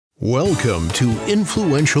Welcome to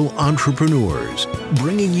Influential Entrepreneurs,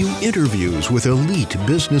 bringing you interviews with elite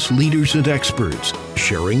business leaders and experts,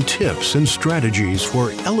 sharing tips and strategies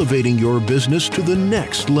for elevating your business to the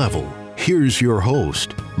next level. Here's your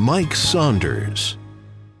host, Mike Saunders.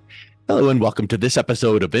 Hello and welcome to this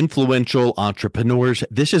episode of Influential Entrepreneurs.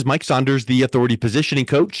 This is Mike Saunders, the Authority Positioning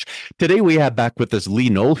Coach. Today we have back with us Lee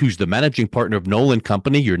Knoll, who's the managing partner of Knoll &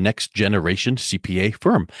 Company, your next generation CPA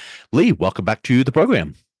firm. Lee, welcome back to the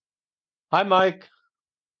program. Hi, Mike.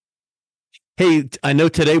 Hey, I know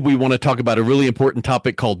today we want to talk about a really important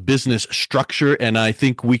topic called business structure, and I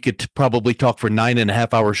think we could probably talk for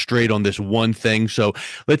 9.5 hours straight on this one thing. So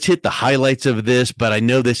let's hit the highlights of this, but I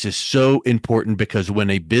know this is so important because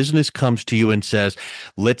when a business comes to you and says,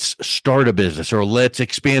 let's start a business or let's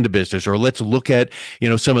expand a business or let's look at,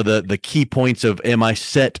 some of the key points of, am I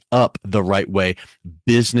set up the right way?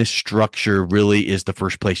 Business structure really is the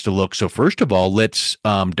first place to look. So first of all, let's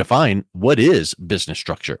define what is business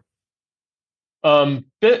structure.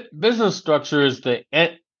 Business structure is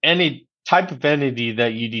any type of entity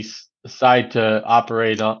that you decide to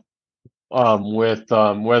operate on, with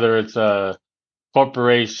whether it's a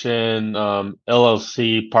corporation,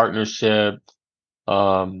 LLC, partnership,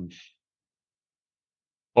 or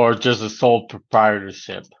just a sole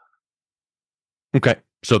proprietorship. Okay.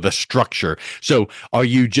 So the structure. So are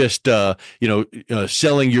you just,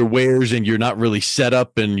 selling your wares and you're not really set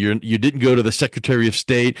up and you didn't go to the Secretary of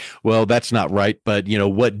State? Well, that's not right. But,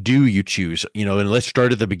 what do you choose? And let's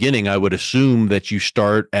start at the beginning. I would assume that you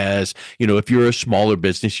start as, if you're a smaller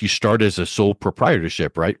business, you start as a sole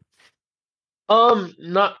proprietorship, right?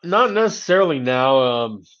 Not necessarily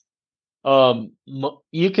now.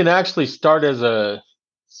 You can actually start as a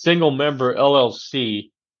single member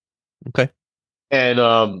LLC. Okay.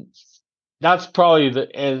 And that's probably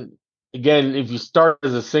and again, if you start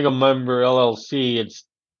as a single member LLC, it's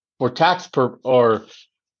for tax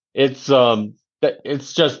it's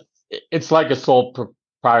like a sole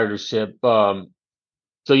proprietorship. So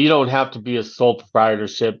you don't have to be a sole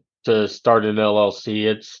proprietorship to start an LLC.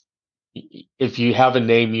 It's if you have a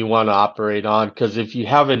name you want to operate on, because if you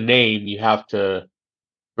have a name, you have to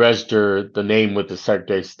register the name with the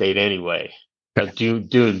Secretary of State anyway.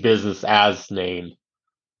 Doing business as name.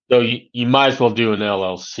 So you might as well do an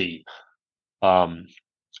LLC.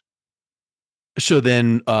 So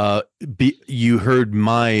then you heard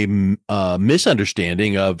my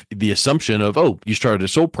misunderstanding of the assumption of, you started a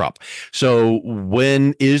sole prop. So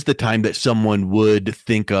when is the time that someone would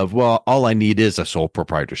think of, well, all I need is a sole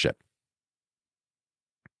proprietorship?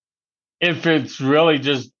 If it's really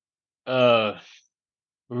just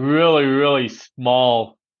really, really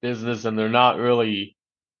small business and they're not really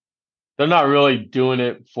doing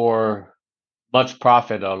it for much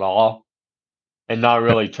profit at all and not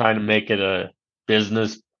really trying to make it a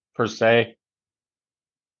business per se.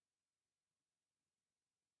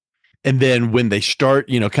 And then when they start,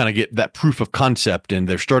 kind of get that proof of concept and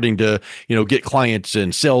they're starting to, get clients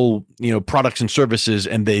and sell, products and services,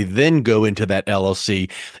 and they then go into that LLC,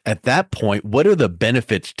 at that point, what are the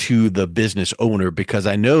benefits to the business owner? Because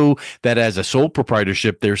I know that as a sole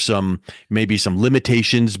proprietorship, there's maybe some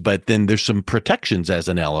limitations, but then there's some protections as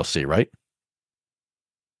an LLC, right?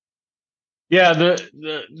 Yeah,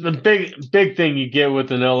 the big thing you get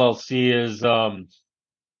with an LLC is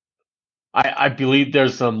I believe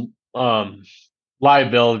there's some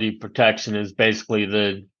liability protection is basically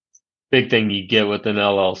the big thing you get with an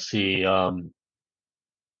LLC.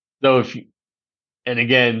 So and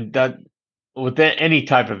again, that with any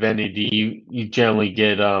type of entity, you generally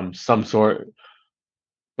get some sort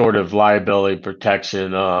of liability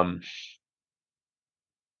protection.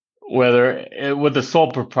 Whether with a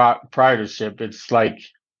sole proprietorship, it's like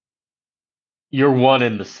you're one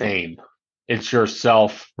and the same. It's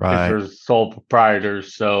yourself, right? If you're sole proprietor,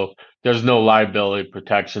 so there's no liability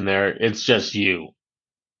protection there. It's just you.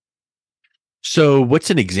 So what's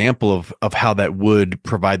an example of how that would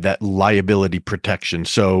provide that liability protection?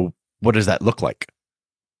 So what does that look like?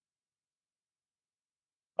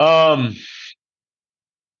 Well,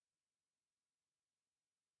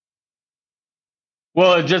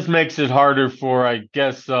 it just makes it harder for, I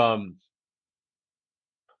guess,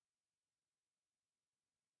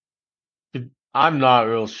 I'm not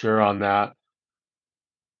real sure on that.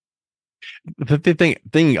 The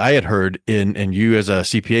thing I had heard and you as a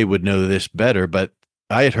CPA would know this better, but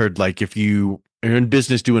I had heard, like, if you are in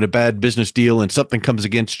business doing a bad business deal and something comes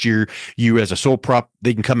against you as a sole prop,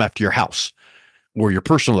 they can come after your house or your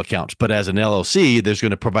personal accounts. But as an LLC, there's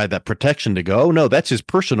going to provide that protection to go, oh no, that's his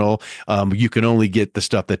personal. You can only get the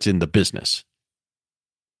stuff that's in the business.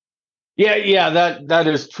 Yeah, that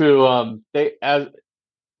is true.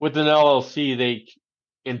 with an LLC, they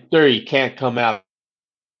in theory can't come out.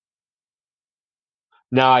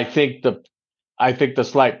 Now, I think the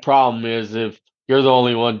slight problem is if you're the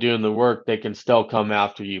only one doing the work, they can still come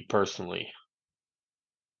after you personally.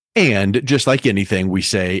 And just like anything we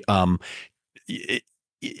say, it,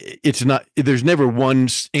 it's not, there's never one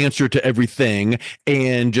answer to everything.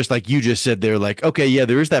 And just like you just said, they're like, okay, yeah,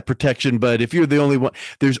 there is that protection, but if you're the only one,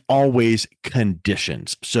 there's always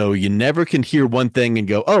conditions. So you never can hear one thing and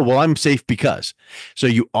go, oh, well, I'm safe because. So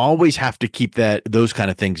you always have to keep those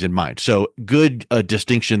kind of things in mind. So good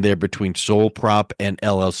distinction there between sole prop and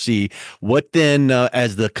LLC. What then,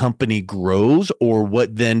 as the company grows, or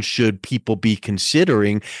what then should people be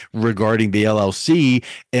considering regarding the LLC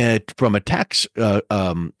from a tax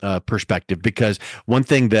perspective? Because one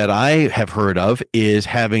thing that I have heard of is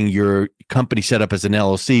having your company set up as an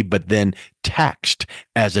LLC, but then taxed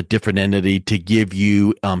as a different entity to give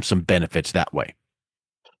you some benefits that way.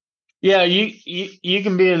 Yeah, you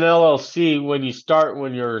can be an LLC when you start.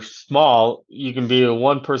 When you're small, you can be a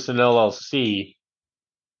one-person LLC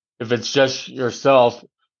if it's just yourself,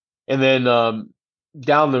 and then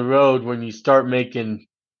down the road when you start making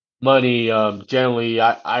money, generally,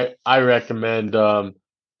 I recommend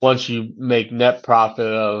once you make net profit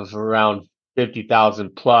of around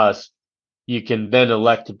 50,000 plus, you can then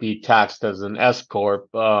elect to be taxed as an S corp,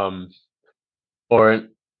 or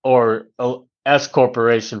a S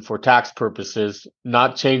corporation for tax purposes,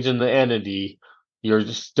 not changing the entity. You're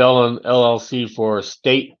just still an LLC for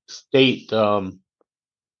state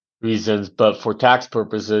reasons, but for tax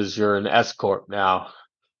purposes, you're an S corp now.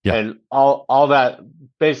 Yeah. And all that,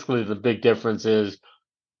 basically the big difference is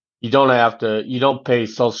you don't pay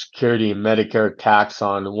Social Security and Medicare tax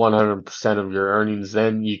on 100% of your earnings.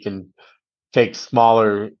 Then you can take some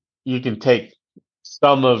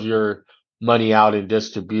of your money out in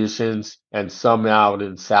distributions and some out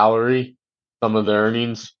in salary, some of the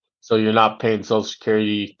earnings. So you're not paying Social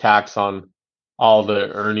Security tax on all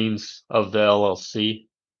the earnings of the LLC.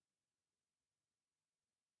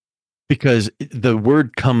 Because the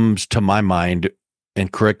word comes to my mind,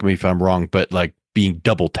 and correct me if I'm wrong, but like being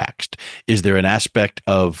double taxed. Is there an aspect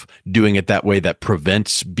of doing it that way that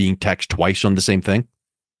prevents being taxed twice on the same thing,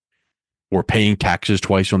 or paying taxes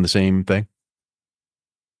twice on the same thing?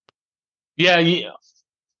 Yeah,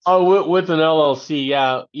 oh, with an LLC,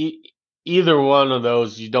 yeah, either one of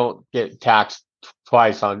those, you don't get taxed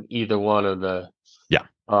twice on either one of the. Yeah.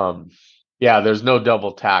 Yeah, there's no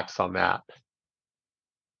double tax on that.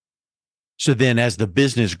 So then as the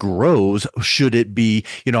business grows, should it be,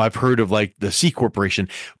 I've heard of like the C corporation.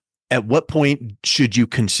 At what point should you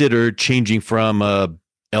consider changing from a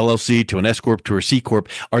LLC to an S corp to a C corp?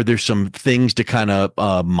 Are there some things to kind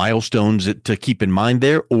of milestones to keep in mind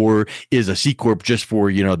there, or is a C corp just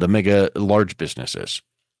for the mega large businesses?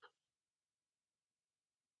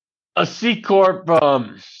 A C corp,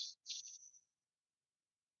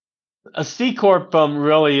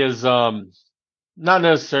 really is not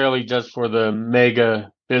necessarily just for the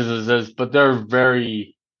mega businesses, but there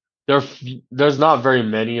there's not very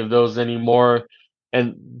many of those anymore.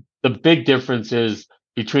 And the big difference is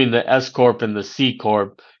between the S corp and the C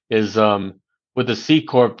corp is with the C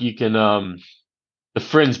corp you can the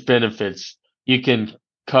fringe benefits you can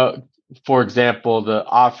for example, the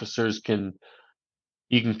officers can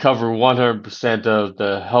you can cover 100% of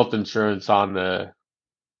the health insurance on the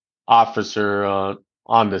officer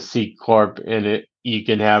on the C corp, and you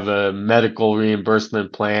can have a medical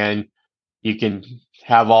reimbursement plan. You can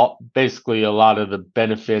have basically a lot of the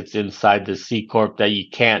benefits inside the C corp that you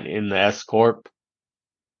can't in the S corp.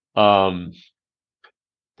 Um,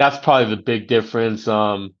 that's probably the big difference.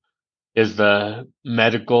 Is the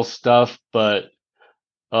medical stuff,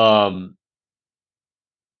 um,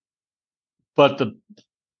 but the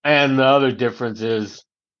other difference is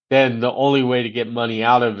then the only way to get money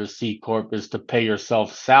out of a C corp is to pay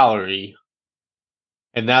yourself salary.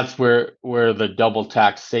 And that's where the double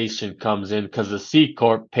taxation comes in, because the C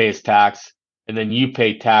corp pays tax and then you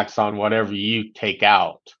pay tax on whatever you take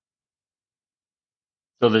out.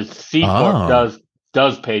 So the C corp Oh,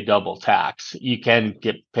 does pay double tax. You can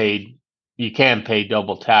pay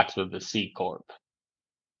double tax with the C corp.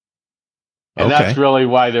 And that's okay. really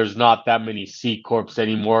why there's not that many C corps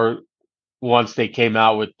anymore once they came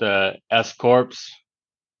out with the S corps.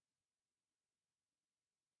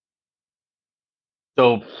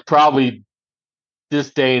 So probably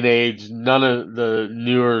this day and age, none of the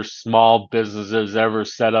newer small businesses ever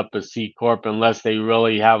set up a C corp unless they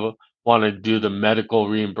really want to do the medical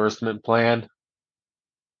reimbursement plan.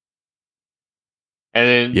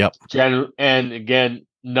 And Yep. then and again,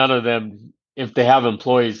 none of them, if they have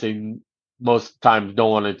employees, most times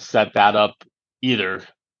don't want to set that up either.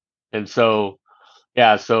 And so,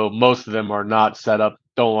 yeah, so most of them are not set up,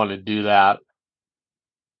 don't want to do that.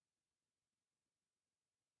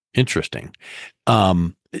 Interesting.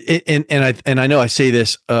 And I know I say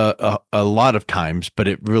this a lot of times, but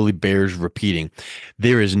it really bears repeating.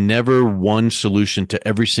 There is never one solution to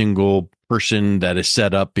every single person that is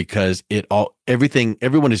set up, because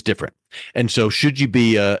everyone is different. And so, should you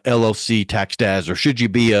be a LLC taxed as, or should you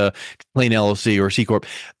be a plain LLC or C corp?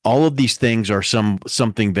 All of these things are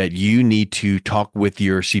something that you need to talk with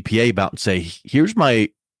your CPA about and say, here's my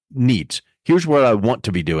needs. Here's what I want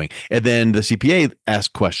to be doing. And then the CPA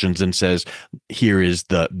asks questions and says, here is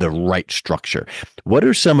the right structure. What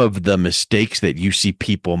are some of the mistakes that you see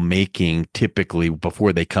people making typically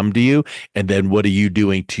before they come to you? And then what are you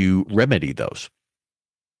doing to remedy those?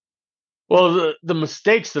 Well, the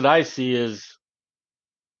mistakes that I see is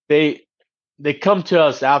they come to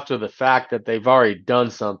us after the fact that they've already done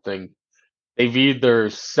something. They've either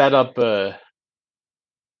set up a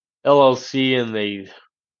LLC and they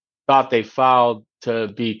thought they filed to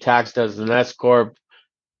be taxed as an S corp,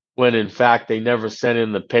 when in fact they never sent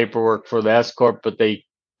in the paperwork for the S corp, but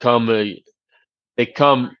come they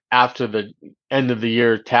come after the end of the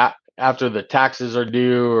year, after the taxes are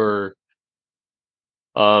due, or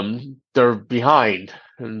they're behind,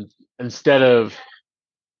 and instead of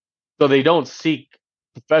so they don't seek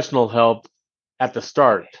professional help at the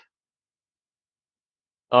start.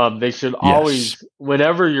 They should Yes. always,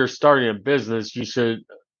 whenever you're starting a business,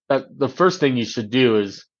 the first thing you should do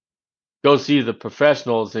is go see the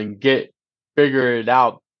professionals and figure it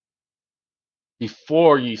out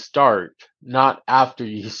before you start, not after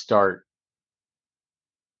you start.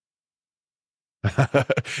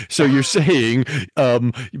 So you're saying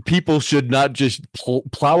people should not just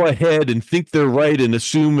plow ahead and think they're right and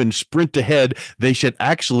assume and sprint ahead. They should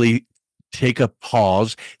actually take a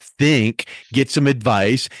pause, think, get some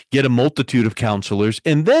advice, get a multitude of counselors,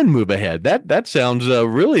 and then move ahead. That sounds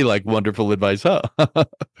really like wonderful advice, huh?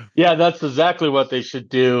 Yeah, that's exactly what they should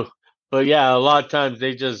do. But yeah, a lot of times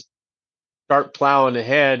they just start plowing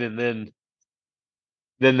ahead, and then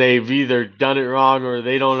they've either done it wrong, or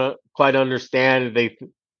they don't quite understand it.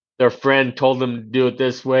 Their friend told them to do it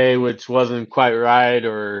this way, which wasn't quite right,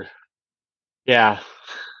 or yeah.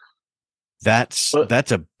 But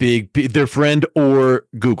That's a their friend or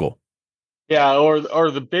Google. yeah, or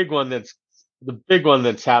the big one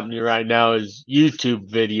that's happening right now is YouTube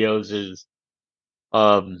videos. Is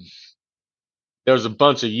um there's a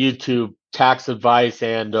bunch of YouTube tax advice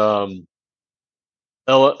and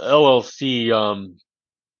LLC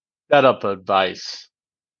setup advice,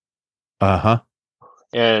 Uh-huh.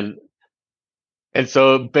 and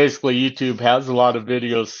so basically YouTube has a lot of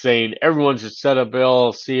videos saying everyone should set up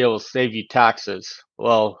LLC, it will save you taxes.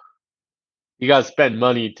 Well, you got to spend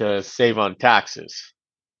money to save on taxes,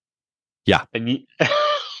 Yeah. and you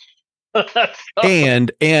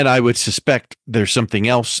And I would suspect there's something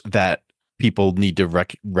else that people need to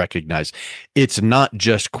recognize. It's not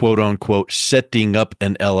just quote unquote setting up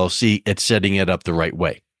an LLC, it's setting it up the right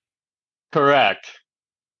way. correct.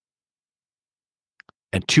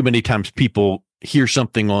 And too many times people hear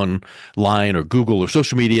something online or Google or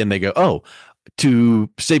social media and they go, oh, to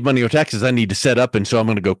save money on taxes, I need to set up. And so I'm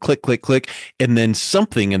going to go click, click, click. And then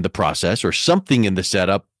something in the process or something in the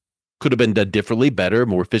setup could have been done differently, better,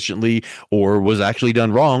 more efficiently, or was actually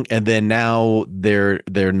done wrong. And then now they're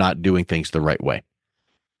not doing things the right way.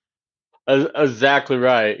 Exactly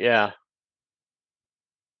right. Yeah.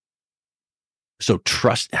 So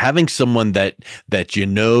having someone that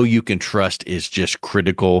you can trust is just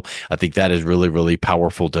critical. I think that is really, really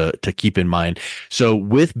powerful to keep in mind. So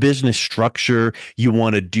with business structure, you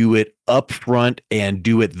want to do it upfront and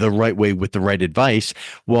do it the right way with the right advice.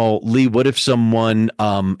 Well, Lee, what if someone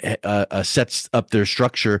sets up their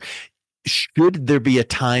structure? Should there be a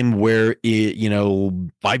time where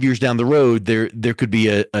 5 years down the road there could be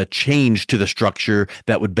a change to the structure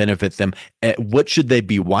that would benefit them? What should they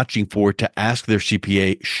be watching for to ask their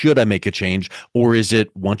CPA, should I make a change? Or is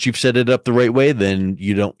it once you've set it up the right way, then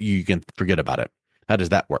you can forget about it? How does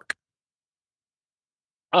that work?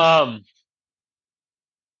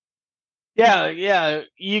 Yeah,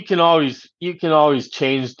 you can always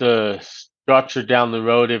change the structure down the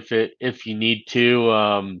road if you need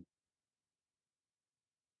to.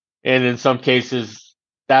 And in some cases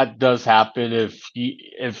that does happen if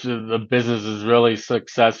the business is really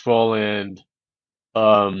successful,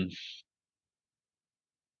 um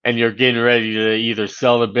and you're getting ready to either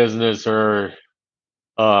sell the business or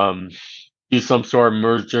um do some sort of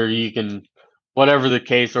merger. You can, whatever the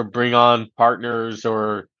case, or bring on partners,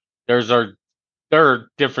 or there's our there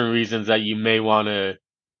are different reasons that you may want to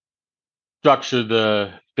structure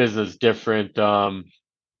the business different than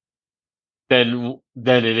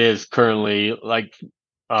it is currently. Like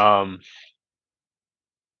the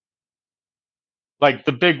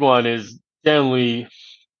big one is generally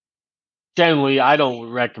I don't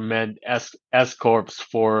recommend S corps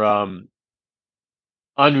for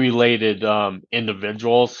unrelated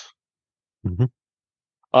individuals. Mhm.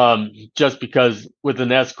 Just because with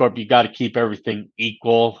an S corp you got to keep everything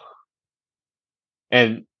equal,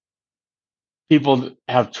 and people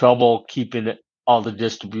have trouble keeping all the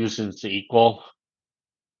distributions equal.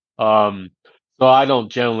 So I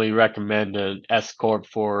don't generally recommend an S corp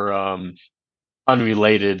for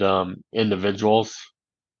unrelated individuals.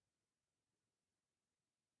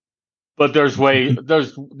 But there's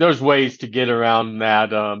ways to get around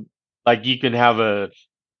that. Like you can have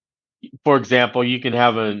for example, you can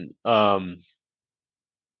have an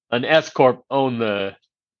S corp own the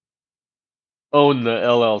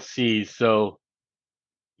LLC. So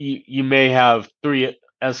you may have three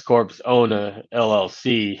S corps own a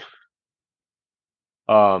LLC.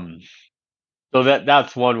 Um, so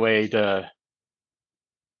that's one way to.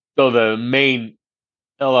 So the main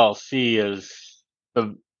LLC is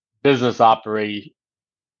the business operating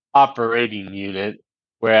unit,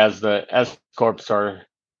 whereas the S corps are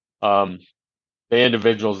um, the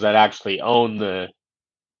individuals that actually own the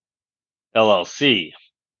LLC,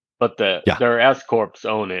 but Yeah. their S corps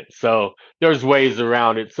own it. So there's ways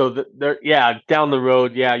around it. So there, yeah, down the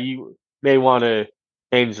road, yeah, you may want to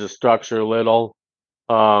change the structure a little,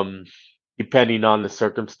 um, depending on the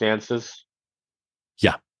circumstances.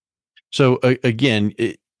 Yeah. So again,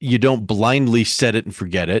 you don't blindly set it and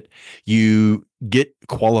forget it. You get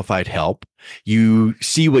qualified help. You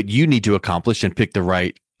see what you need to accomplish and pick the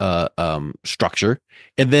right structure.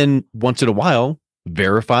 And then once in a while,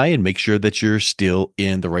 verify and make sure that you're still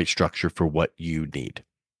in the right structure for what you need.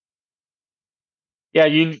 Yeah,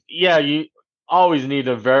 you always need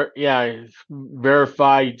to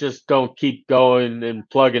verify. You just don't keep going and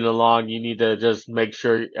plugging along. You need to just make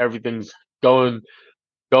sure everything's going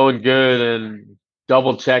good and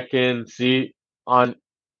double check in, see on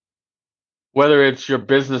whether it's your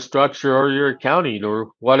business structure or your accounting or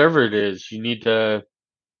whatever it is. You need to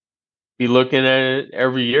be looking at it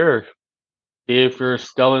every year, see if you're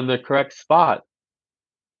still in the correct spot.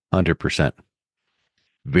 100%.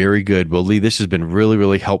 Very good. Well, Lee, this has been really,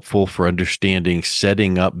 really helpful for understanding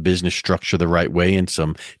setting up business structure the right way and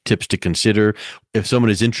some tips to consider. If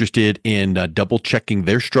someone is interested in double checking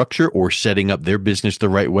their structure or setting up their business the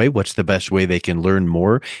right way, what's the best way they can learn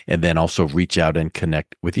more and then also reach out and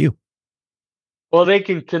connect with you? Well, they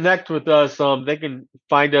can connect with us. They can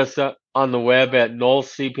find us on the web at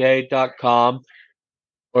knollcpa.com,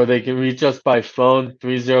 or they can reach us by phone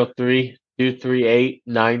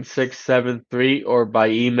 303-238-9673, or by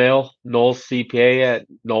email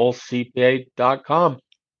knollcpa@knollcpa.com.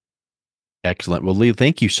 Excellent. Well, Lee,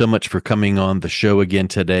 thank you so much for coming on the show again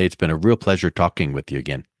today. It's been a real pleasure talking with you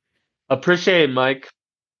again. Appreciate it, Mike.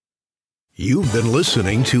 You've been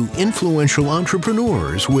listening to Influential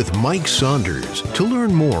Entrepreneurs with Mike Saunders. To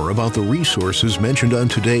learn more about the resources mentioned on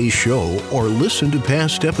today's show or listen to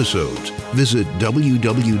past episodes, visit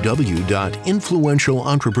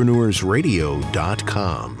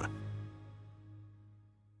www.influentialentrepreneurssradio.com.